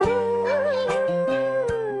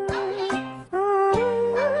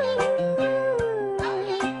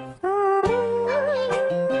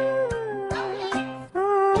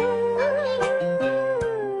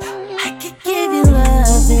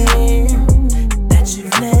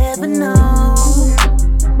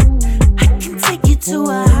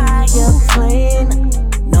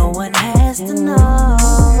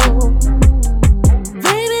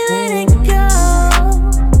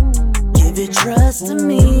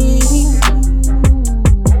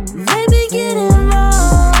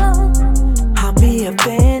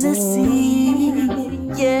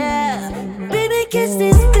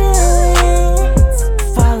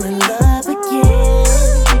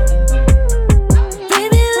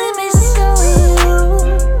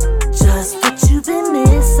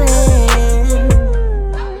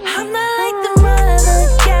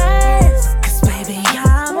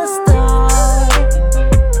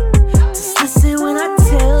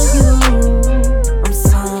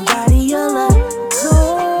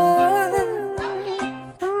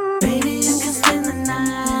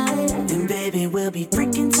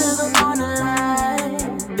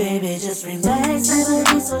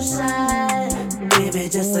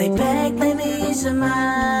just lay back, let me ease your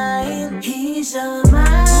mind. Ease your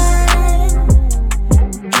mind,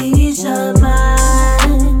 ease your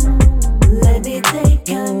mind. Let me take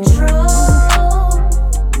control,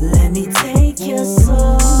 let me take your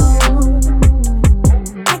soul.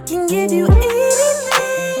 I can give you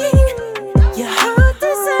anything your heart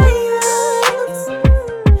desires.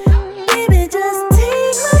 Baby, just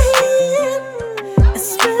take my hand and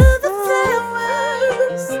smell the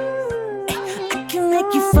flowers. I can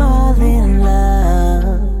make you fall in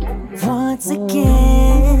love once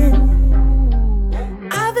again.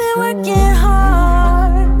 I've been working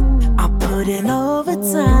hard, I'll put in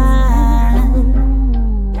overtime.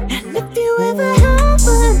 And if you ever have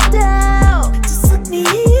a doubt, just look me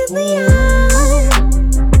in the eye.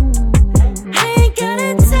 I ain't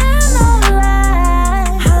gonna tell no lie,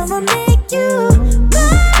 I'ma make you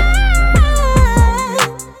mine.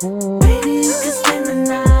 Baby, you can spend the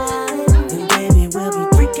night, and baby, we'll be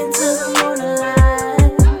freaking till the morning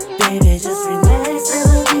light. Baby, just relax,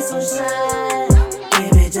 never be so shy.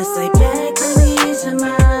 Baby, just lay back, let me ease your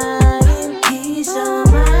mind. Ease your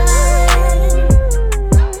mind,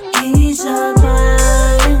 ease your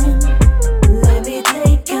mind. Let me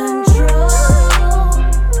take control,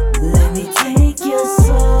 let me take your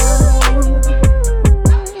soul.